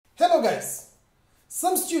Now guys,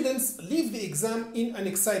 some students leave the exam in an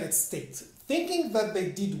excited state, thinking that they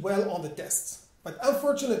did well on the test, but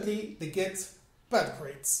unfortunately they get bad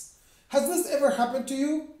grades. Has this ever happened to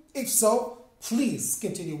you? If so, please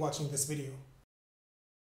continue watching this video.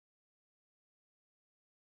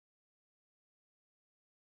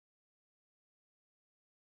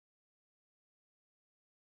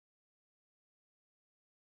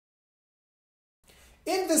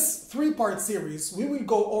 In this three-part series, we will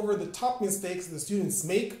go over the top mistakes the students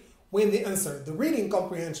make when they answer the reading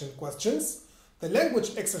comprehension questions, the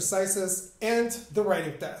language exercises, and the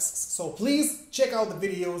writing tasks. So please check out the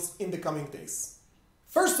videos in the coming days.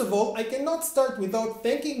 First of all, I cannot start without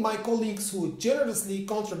thanking my colleagues who generously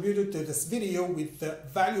contributed to this video with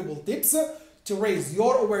valuable tips to raise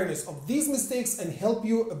your awareness of these mistakes and help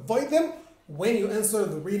you avoid them when you answer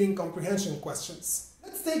the reading comprehension questions.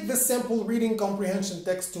 Let's take this sample reading comprehension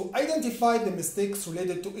text to identify the mistakes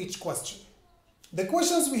related to each question. The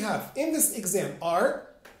questions we have in this exam are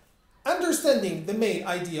understanding the main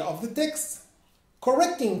idea of the text,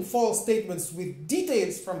 correcting false statements with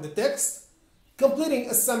details from the text, completing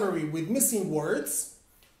a summary with missing words,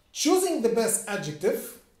 choosing the best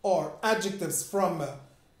adjective or adjectives from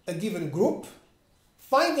a given group,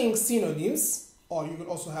 finding synonyms, or you can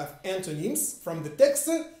also have antonyms from the text,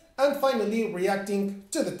 and finally reacting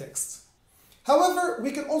to the text. However,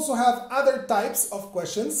 we can also have other types of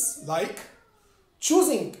questions like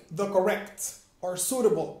choosing the correct or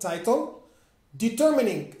suitable title,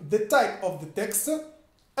 determining the type of the text,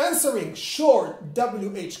 answering short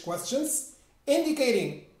WH questions,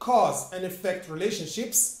 indicating cause and effect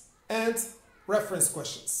relationships, and reference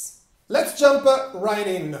questions. Let's jump right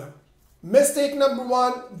in. Mistake number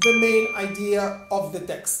one, the main idea of the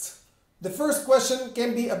text. The first question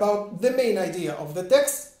can be about the main idea of the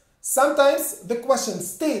text. Sometimes the question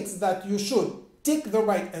states that you should tick the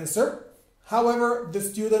right answer. However, the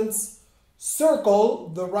students circle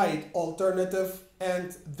the right alternative,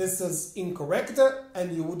 and this is incorrect,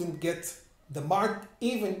 and you wouldn't get the mark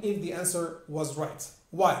even if the answer was right.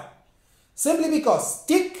 Why? Simply because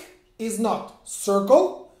tick is not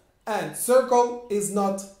circle and circle is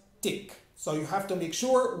not tick. So you have to make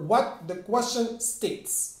sure what the question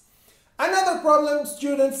states. Another problem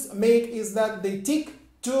students make is that they tick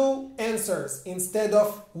two answers instead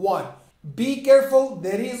of one. Be careful,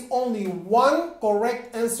 there is only one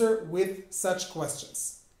correct answer with such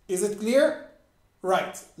questions. Is it clear?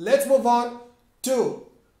 Right, let's move on to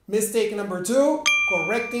mistake number two,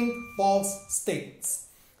 correcting false statements.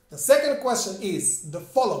 The second question is the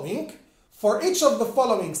following. For each of the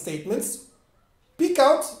following statements, pick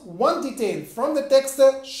out one detail from the text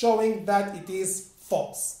showing that it is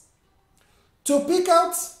false. To pick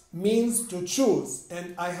out means to choose,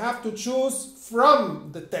 and I have to choose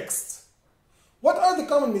from the text. What are the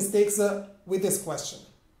common mistakes with this question?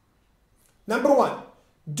 Number one,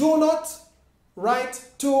 do not write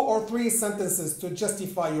 2 or 3 sentences to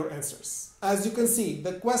justify your answers. As you can see,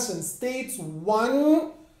 the question states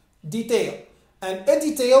one detail, and a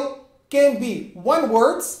detail can be 1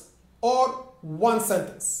 word or 1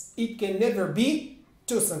 sentence. It can never be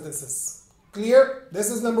 2 sentences. Clear?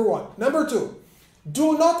 This is number one. Number two,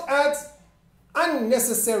 do not add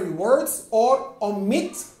unnecessary words or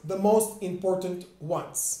omit the most important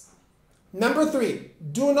ones. Number three,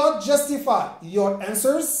 do not justify your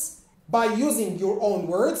answers by using your own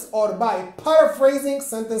words or by paraphrasing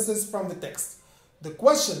sentences from the text. The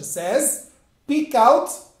question says, pick out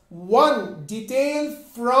one detail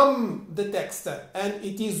from the text, and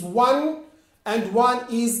it is one, and one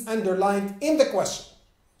is underlined in the question.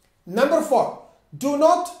 Number four, do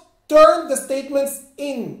not turn the statements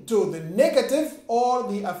into the negative or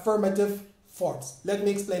the affirmative forms. Let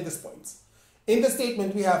me explain this point. In the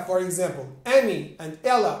statement we have, for example, Annie and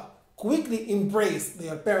Ella quickly embraced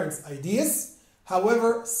their parents' ideas.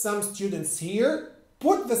 However, some students here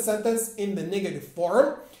put the sentence in the negative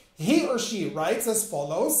form. He or she writes as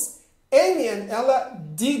follows: Amy and Ella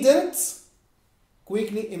didn't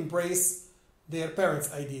quickly embrace their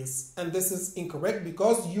parents' ideas. And this is incorrect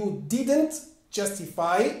because you didn't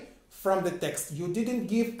justify from the text. You didn't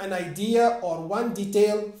give an idea or one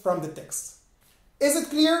detail from the text. Is it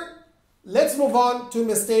clear? Let's move on to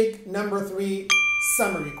mistake number 3,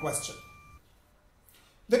 summary question.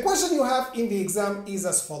 The question you have in the exam is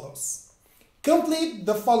as follows. Complete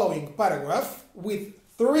the following paragraph with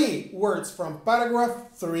 3 words from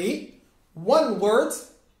paragraph 3, 1 word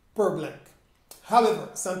per blank. However,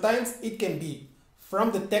 sometimes it can be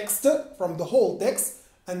from the text, from the whole text,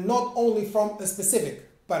 and not only from a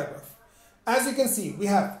specific paragraph. As you can see, we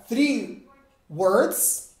have 3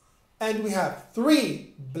 words and we have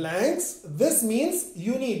 3 blanks, this means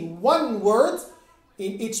you need 1 word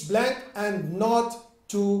in each blank and not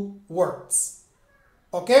 2 words.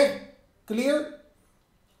 Okay? Clear?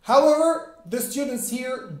 However, the students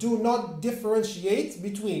here do not differentiate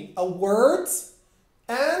between a word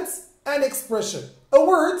and an expression. A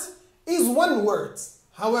word is 1 word.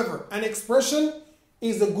 However, an expression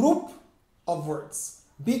is a group of words.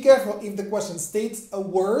 Be careful if the question states a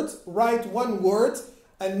word, write 1 word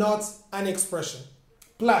and not an expression.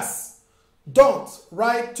 Plus, don't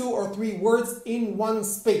write 2 or 3 words in 1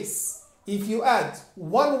 space. If you add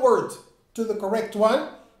 1 word to the correct one,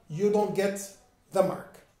 you don't get the mark.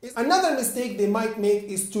 Another mistake they might make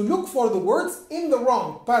is to look for the words in the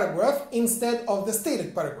wrong paragraph instead of the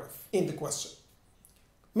stated paragraph in the question.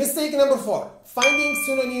 Mistake number 4, finding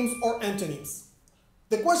synonyms or antonyms.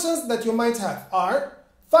 The questions that you might have are: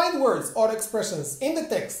 find words or expressions in the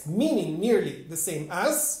text meaning nearly the same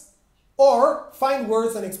as, or find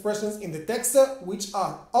words and expressions in the text which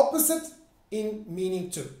are opposite in meaning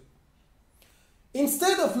to.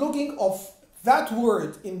 Instead of looking of that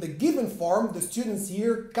word in the given form, the students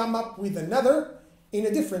here come up with another in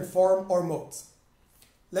a different form or mode.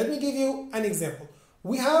 Let me give you an example.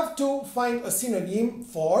 We have to find a synonym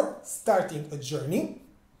for starting a journey.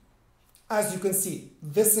 As you can see,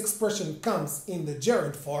 this expression comes in the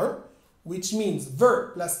gerund form, which means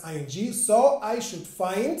verb plus ing, so I should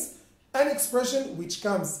find an expression which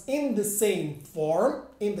comes in the same form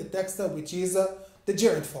in the text, which is the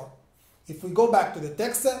gerund form. If we go back to the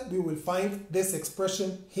text, we will find this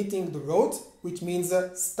expression hitting the road, which means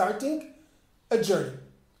starting a journey.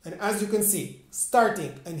 And as you can see,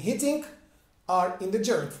 starting and hitting are in the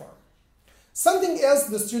gerund form. Something else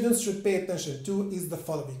the students should pay attention to is the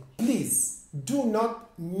following. Please do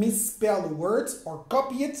not misspell a word or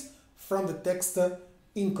copy it from the text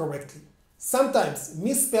incorrectly. Sometimes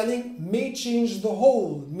misspelling may change the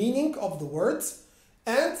whole meaning of the word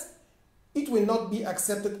and it will not be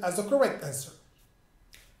accepted as a correct answer.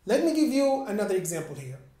 Let me give you another example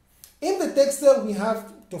here. In the text, we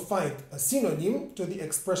have to find a synonym to the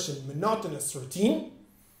expression monotonous routine,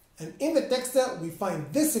 and in the text, we find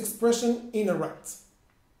this expression in a rat.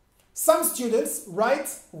 Some students write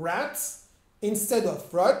rat instead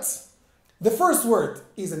of rat. The first word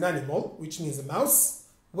is an animal, which means a mouse,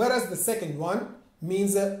 whereas the second one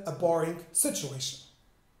means a boring situation.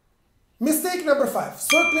 Mistake number 5,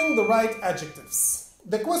 circling the right adjectives.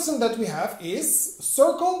 The question that we have is: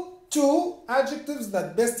 circle 2 adjectives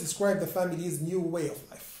that best describe the family's new way of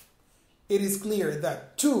life. It is clear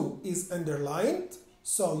that 2 is underlined,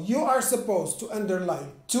 so you are supposed to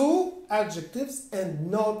underline 2 adjectives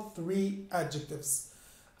and not 3 adjectives.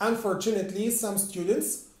 Unfortunately, some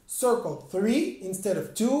students circle 3 instead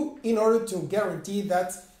of 2 in order to guarantee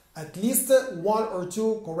that at least 1 or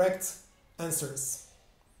 2 correct answers.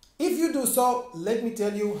 If you do so, let me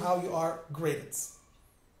tell you how you are graded.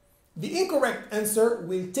 The incorrect answer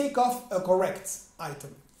will take off a correct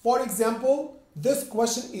item. For example, this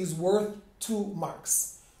question is worth 2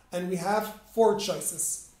 marks, and we have 4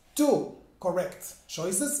 choices. 2 correct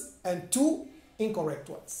choices and 2 incorrect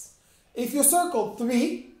ones. If you circle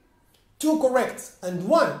 3, 2 correct and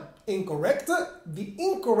 1 incorrect, the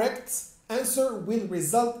incorrect answer will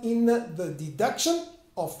result in the deduction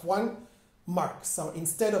of 1 mark. So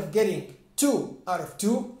instead of getting 2 out of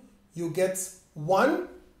 2, you get 1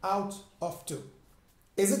 out of 2.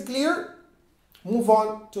 Is it clear? Move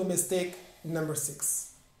on to mistake number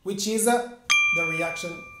 6, which is the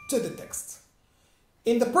reaction to the text.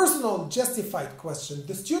 In the personal justified question,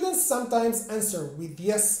 the students sometimes answer with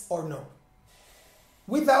yes or no,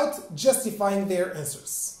 without justifying their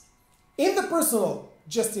answers. In the personal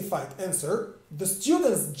justified answer, the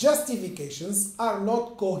students' justifications are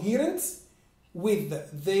not coherent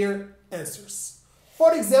with their answers.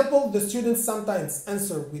 For example, the students sometimes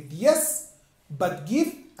answer with yes, but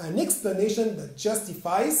give an explanation that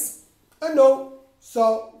justifies a no.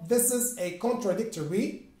 So this is a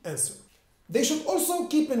contradictory answer. They should also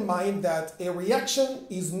keep in mind that a reaction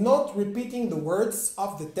is not repeating the words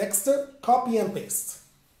of the text, copy and paste.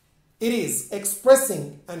 It is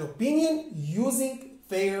expressing an opinion using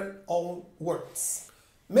their own words.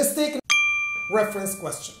 Mistake reference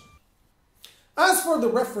question. As for the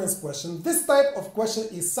reference question, this type of question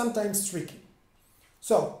is sometimes tricky.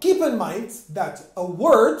 So keep in mind that a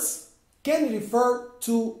word can refer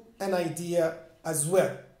to an idea as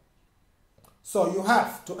well. So you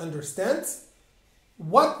have to understand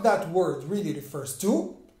what that word really refers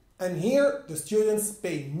to, and here the students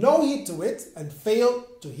pay no heed to it and fail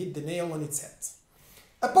to hit the nail on its head.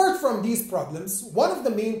 Apart from these problems, one of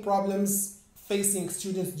the main problems facing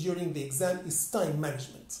students during the exam is time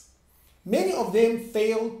management. many of them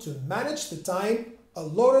fail to manage the time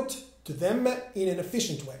allotted to them in an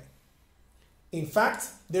efficient way. In fact,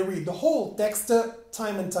 they read the whole text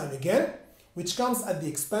time and time again, which comes at the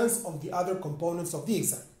expense of the other components of the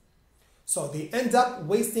exam. So they end up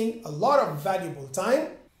wasting a lot of valuable time.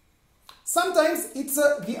 Sometimes it's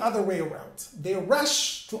the other way around. They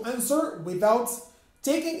rush to answer without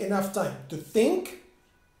taking enough time to think,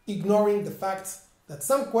 ignoring the fact that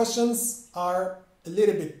some questions are a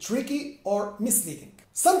little bit tricky or misleading.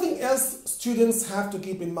 Something else students have to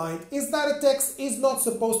keep in mind is that a text is not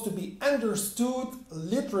supposed to be understood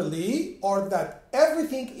literally or that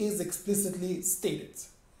everything is explicitly stated.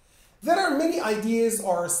 There are many ideas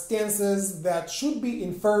or stances that should be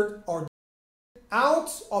inferred or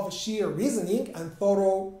out of sheer reasoning and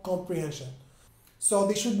thorough comprehension. So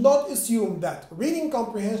they should not assume that reading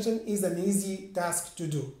comprehension is an easy task to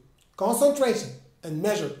do. Concentration and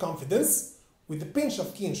measured confidence with a pinch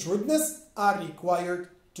of keen shrewdness are required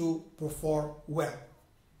to perform well.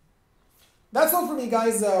 That's all for me,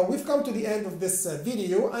 guys. We've come to the end of this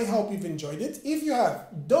video. I hope you've enjoyed it. If you have,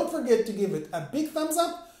 don't forget to give it a big thumbs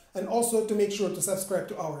up and also to make sure to subscribe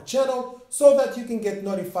to our channel so that you can get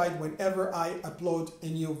notified whenever I upload a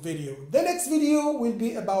new video. The next video will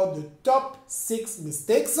be about the top 6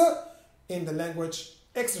 mistakes in the language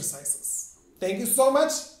exercises. Thank you so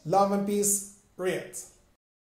much. Love and peace. Riyadh.